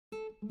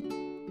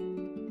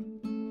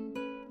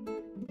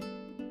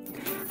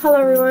Hello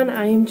everyone,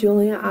 I am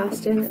Julia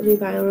Austin, the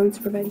Violence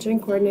Prevention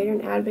Coordinator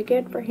and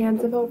Advocate for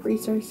Hands of Hope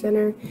Resource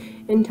Center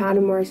in Todd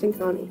and Morrison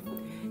County.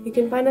 You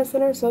can find us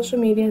on our social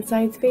media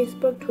sites,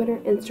 Facebook, Twitter,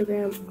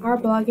 Instagram, our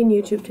blog, and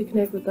YouTube to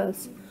connect with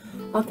us.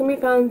 All can be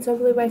found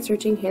simply by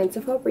searching Hands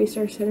of Hope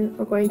Resource Center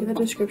or going to the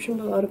description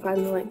below to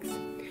find the links.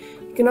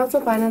 You can also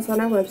find us on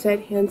our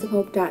website,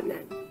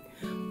 handsofhope.net.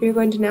 We are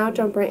going to now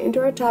jump right into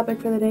our topic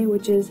for the day,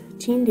 which is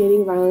Teen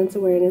Dating Violence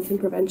Awareness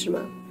and Prevention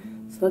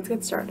Month. So let's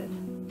get started.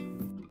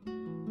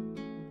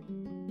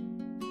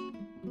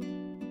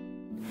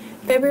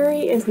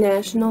 February is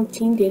National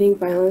Teen Dating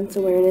Violence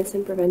Awareness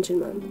and Prevention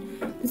Month.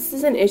 This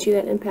is an issue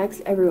that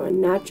impacts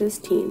everyone, not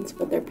just teens,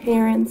 but their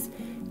parents,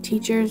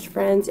 teachers,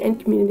 friends, and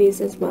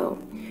communities as well.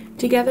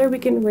 Together, we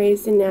can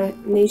raise the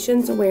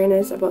nation's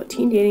awareness about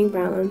teen dating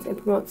violence and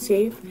promote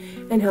safe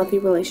and healthy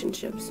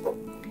relationships.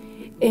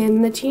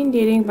 In the Teen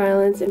Dating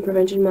Violence and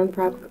Prevention Month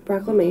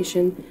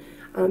proclamation,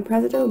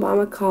 President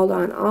Obama called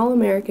on all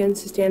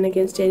Americans to stand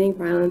against dating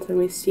violence when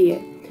we see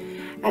it.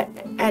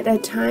 At a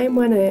time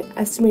when an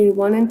estimated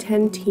 1 in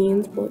 10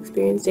 teens will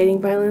experience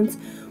dating violence,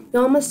 we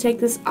all must take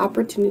this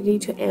opportunity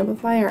to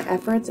amplify our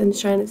efforts and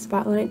shine a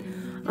spotlight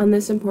on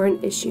this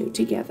important issue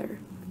together.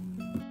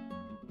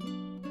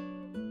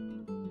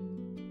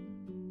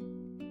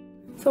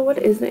 So what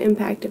is the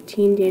impact of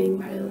teen dating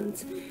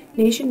violence?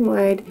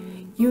 Nationwide,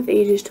 youth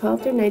ages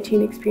 12 through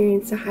 19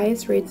 experience the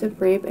highest rates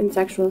of rape and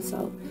sexual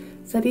assault.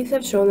 Studies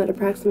have shown that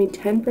approximately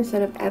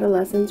 10% of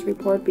adolescents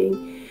report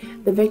being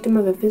the victim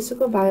of a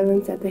physical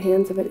violence at the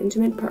hands of an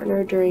intimate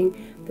partner during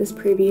this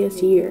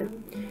previous year.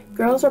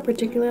 Girls are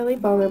particularly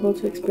vulnerable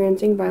to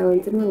experiencing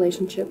violence in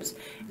relationships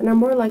and are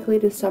more likely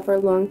to suffer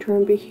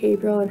long-term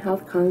behavioral and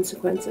health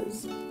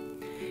consequences,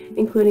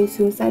 including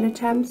suicide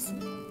attempts,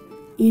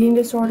 eating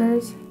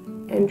disorders,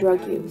 and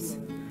drug use.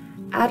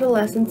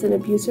 Adolescents in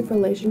abusive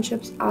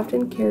relationships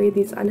often carry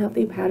these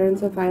unhealthy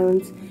patterns of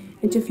violence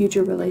into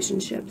future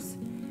relationships.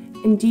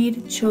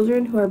 Indeed,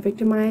 children who are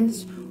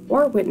victimized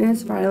or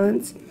witness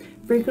violence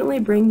frequently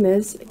bring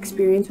this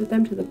experience with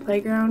them to the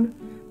playground,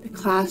 the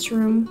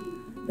classroom,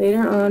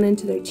 later on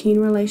into their teen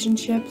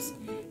relationships.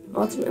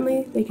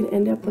 Ultimately, they can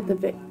end up with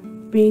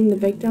being the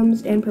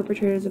victims and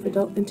perpetrators of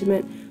adult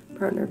intimate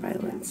partner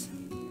violence.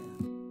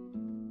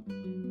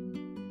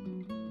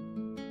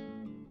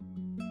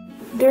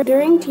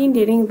 During Teen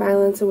Dating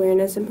Violence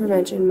Awareness and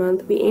Prevention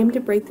Month, we aim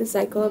to break the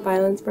cycle of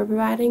violence by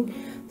providing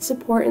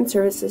support and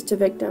services to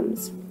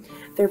victims,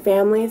 their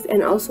families,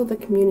 and also the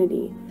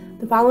community.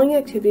 The following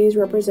activities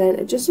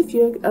represent just a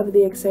few of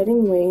the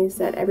exciting ways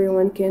that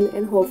everyone can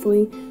and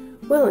hopefully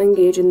will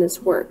engage in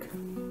this work.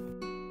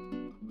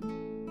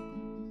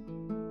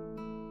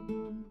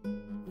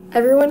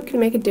 Everyone can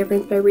make a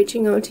difference by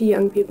reaching out to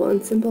young people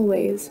in simple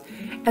ways.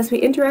 As we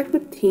interact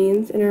with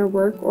teens in our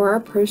work or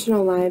our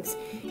personal lives,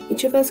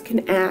 each of us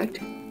can act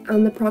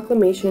on the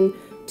proclamation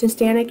to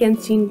stand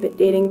against teen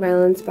dating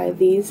violence by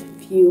these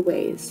few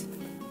ways.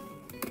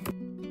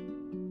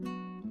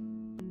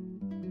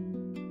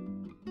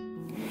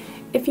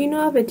 If you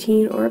know of a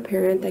teen or a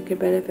parent that could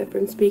benefit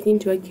from speaking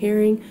to a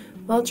caring,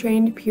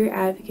 well-trained peer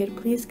advocate,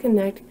 please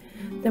connect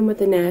them with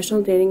the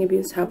National Dating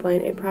Abuse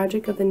Helpline, a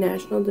project of the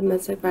National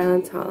Domestic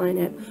Violence Hotline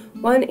at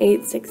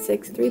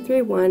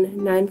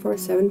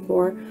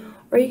 1-866-331-9474,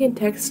 or you can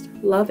text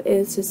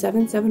LOVEIS to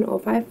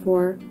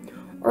 77054,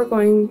 or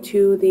going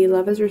to the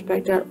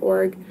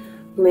loveisrespect.org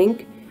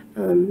link.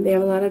 They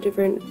have a lot of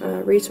different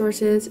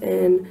resources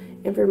and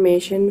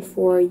information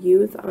for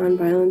youth on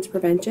violence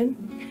prevention.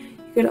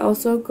 You could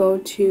also go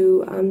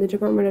to the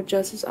Department of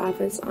Justice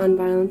Office on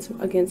Violence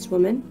Against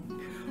Women,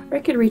 or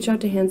you could reach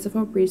out to Hands of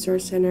Hope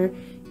Resource Center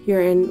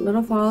here in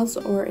Little Falls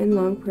or in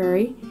Long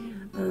Prairie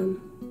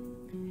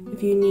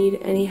if you need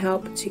any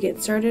help to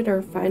get started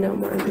or find out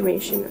more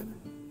information